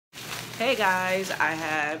Hey guys, I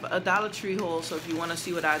have a Dollar Tree haul, so if you want to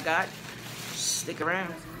see what I got, stick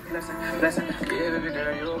around. Blessing, blessing, yeah, baby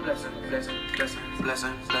girl, you're a blessing, blessing, blessing,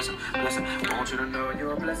 blessing, blessing, blessing. I want you to know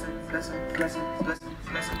you're a blessing, blessing, blessing, blessing,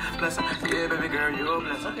 blessing, blessing. Yeah, baby girl, you're a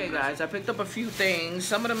blessing. Okay guys, I picked up a few things.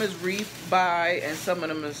 Some of them is rebuy and some of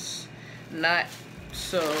them is not.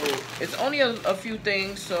 So it's only a few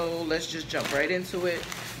things, so let's just jump right into it.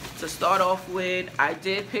 To start off with, I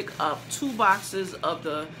did pick up 2 boxes of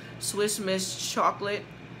the Swiss Miss chocolate,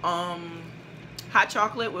 hot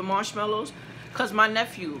chocolate with marshmallows, because my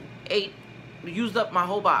nephew used up my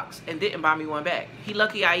whole box and didn't buy me one back. He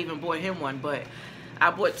lucky I even bought him one, but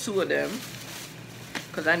I bought 2 of them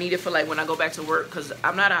because I need it for like when I go back to work, because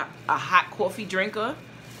I'm not a hot coffee drinker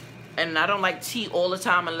and I don't like tea all the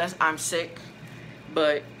time unless I'm sick,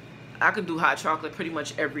 but I can do hot chocolate pretty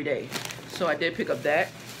much every day. So I did pick up that.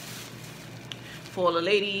 For all the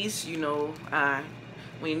ladies, you know,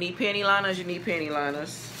 when you need panty liners, you need panty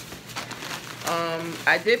liners.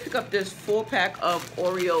 I did pick up this 4-pack of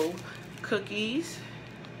Oreo cookies.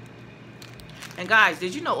 And guys,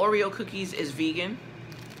 did you know Oreo cookies is vegan?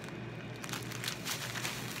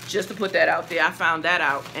 Just to put that out there, I found that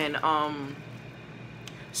out. And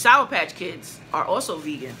Sour Patch Kids are also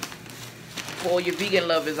vegan. For all your vegan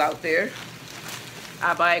lovers out there,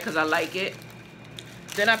 I buy it because I like it.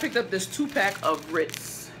 Then I picked up this 2-pack of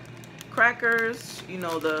Ritz crackers. You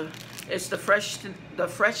know, it's the fresh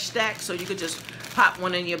stack, so you could just pop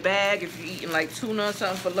one in your bag if you're eating like tuna or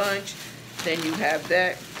something for lunch. Then you have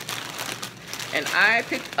that. And I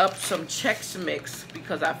picked up some Chex Mix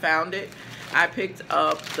because I found it. I picked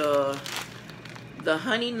up the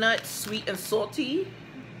honey nut sweet and salty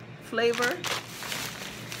flavor.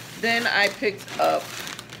 Then I picked up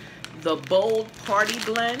the Bold Party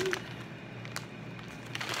Blend.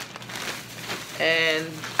 And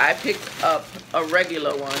I picked up a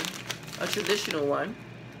regular one, a traditional one.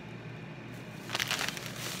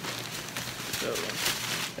 So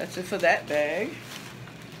that's it for that bag.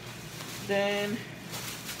 Then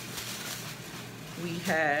we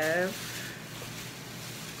have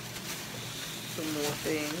some more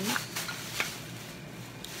things.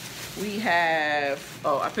 We have,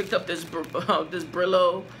 oh, I picked up this Brillo, these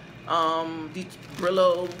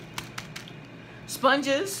Brillo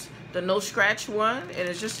sponges. The no scratch one, and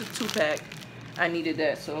it's just a 2-pack. I needed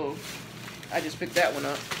that, so I just picked that one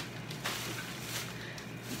up.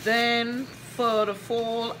 Then for the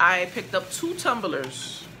fall, I picked up 2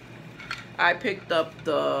 tumblers. I picked up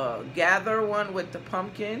the Gather one with the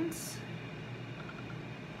pumpkins.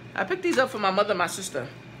 I picked these up for my mother and my sister.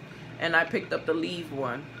 And I picked up the Leave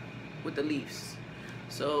one with the leaves.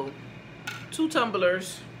 So 2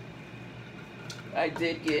 tumblers I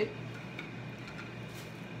did get.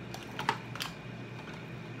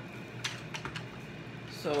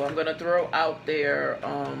 So I'm gonna throw out there,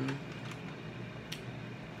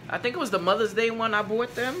 I think it was the Mother's Day one I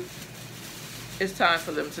bought them. It's time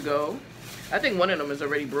for them to go. I think one of them is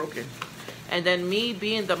already broken. And then me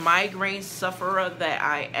being the migraine sufferer that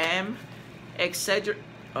I am,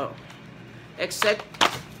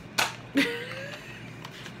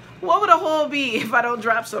 what would a haul be if I don't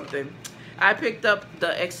drop something? I picked up the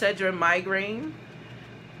Excedrin migraine.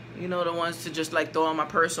 You know, the ones to just like throw in my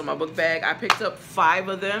purse or my book bag. I picked up 5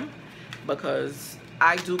 of them because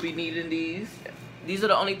I do be needing these. These are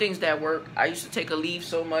the only things that work. I used to take a leave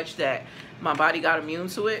so much that my body got immune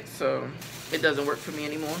to it, so it doesn't work for me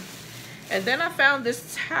anymore. And then I found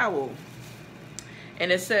this towel,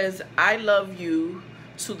 and it says, "I love you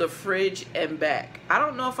to the fridge and back." I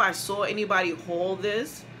don't know if I saw anybody haul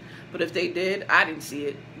this, but if they did, I didn't see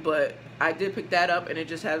it. But I did pick that up, and it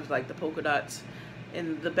just has like the polka dots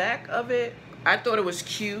in the back of it. I thought it was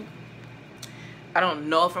cute. I don't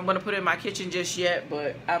know if I'm gonna put it in my kitchen just yet,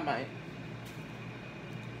 but I might.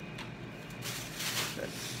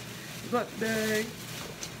 Book bag.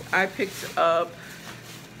 I picked up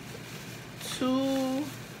two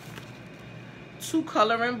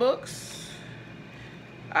coloring books.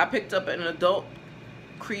 I picked up an adult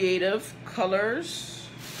creative colors,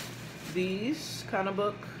 these kind of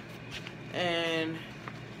book, and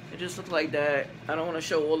it just looked like that. I don't want to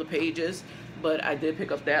show all the pages, but I did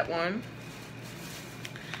pick up that one.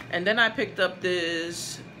 And then I picked up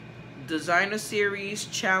this designer series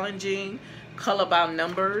challenging color by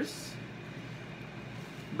numbers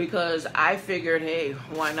because I figured, hey,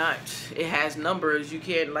 why not? It has numbers. You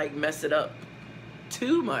can't like mess it up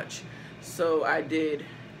too much. So I did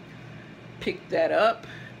pick that up,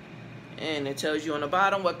 and it tells you on the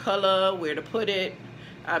bottom what color, where to put it,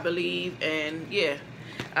 I believe. And yeah,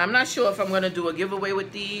 I'm not sure if I'm gonna do a giveaway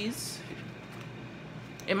with these.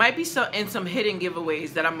 It might be in some hidden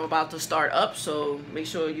giveaways that I'm about to start up, so make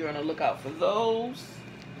sure you're on the lookout for those.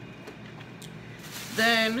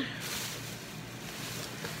 Then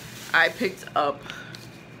I picked up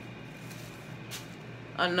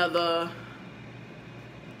another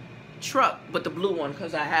truck, but the blue one,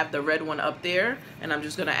 because I have the red one up there, and I'm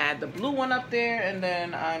just gonna add the blue one up there, and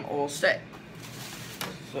then I'm all set.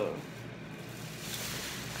 So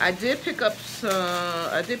I did pick up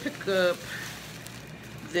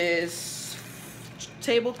this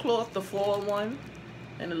tablecloth, the fall one,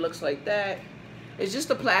 and it looks like that. It's just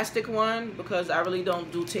a plastic one because I really don't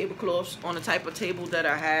do tablecloths on the type of table that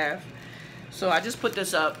I have. So I just put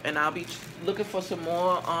this up, and I'll be looking for some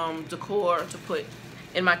more decor to put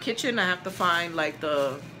in my kitchen. I have to find like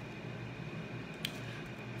the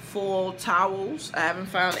fall towels. I haven't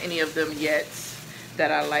found any of them yet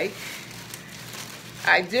that I like.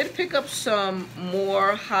 I did pick up some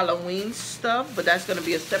more Halloween stuff, but that's gonna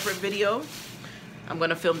be a separate video. I'm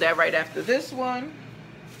gonna film that right after this one.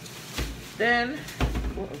 Then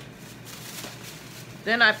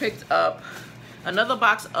I picked up another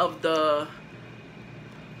box of the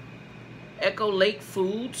Echo Lake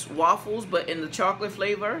Foods waffles, but in the chocolate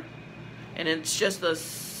flavor, and it's just a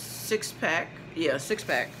 6-pack. Yeah,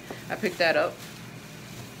 6-pack. I picked that up.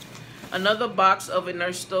 Another box of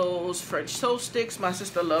Ernesto's French toast sticks. My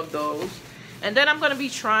sister loved those. And then I'm gonna be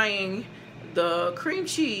trying the cream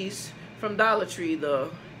cheese from Dollar Tree, the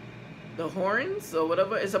Horns or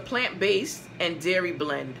whatever. It's a plant-based and dairy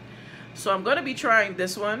blend. So I'm gonna be trying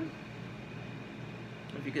this one.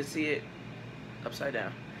 If you can see it upside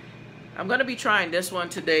down. I'm gonna be trying this one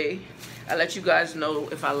today. I'll let you guys know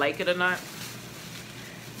if I like it or not,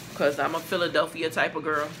 because I'm a Philadelphia type of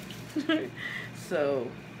girl.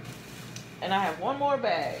 So, and I have one more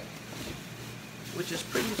bag, which is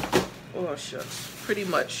pretty, oh shucks, pretty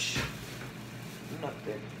much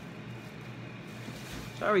nothing.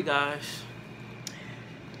 Sorry guys.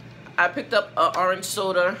 I picked up an orange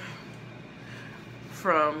soda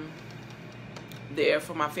from there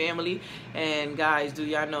for my family. And guys, do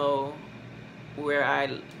y'all know where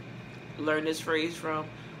I learned this phrase from?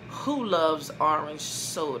 Who loves orange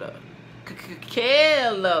soda?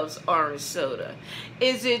 Kale loves orange soda.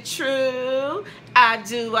 Is it true? I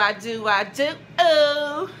do, I do, I do.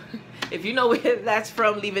 Oh. If you know where that's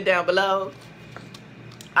from, leave it down below.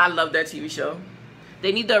 I love that TV show.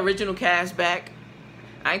 They need the original cast back.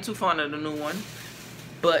 I ain't too fond of the new one,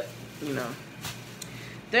 but you know.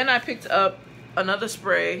 Then I picked up another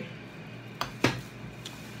spray.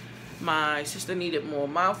 My sister needed more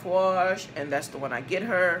mouthwash, and that's the one I get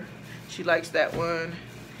her. She likes that one.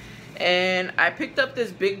 And I picked up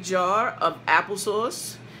this big jar of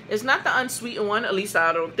applesauce. It's not the unsweetened one, at least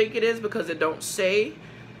I don't think it is, because it don't say.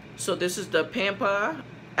 So this is the Pampa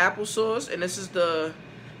applesauce, and this is the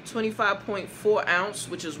 25.4 ounce,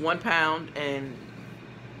 which is 1 pound and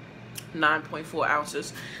 9.4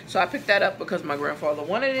 ounces. So I picked that up because my grandfather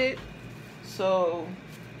wanted it. So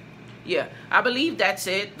yeah, I believe that's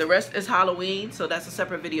it. The rest is Halloween, so that's a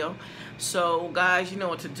separate video. So guys, you know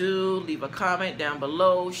what to do. Leave a comment down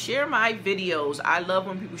below. Share my videos. I love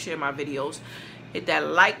when people share my videos. Hit that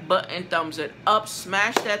like button, thumbs it up.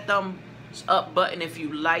 Smash that thumbs up button if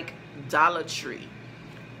you like Dollar Tree.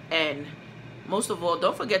 And most of all,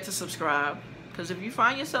 don't forget to subscribe, because if you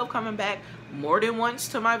find yourself coming back more than once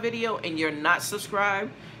to my video and you're not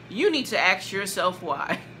subscribed, you need to ask yourself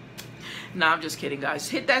why. Nah, I'm just kidding, guys.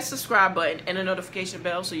 Hit that subscribe button and the notification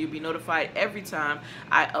bell so you'll be notified every time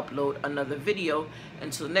I upload another video.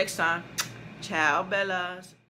 Until next time, ciao, bellas.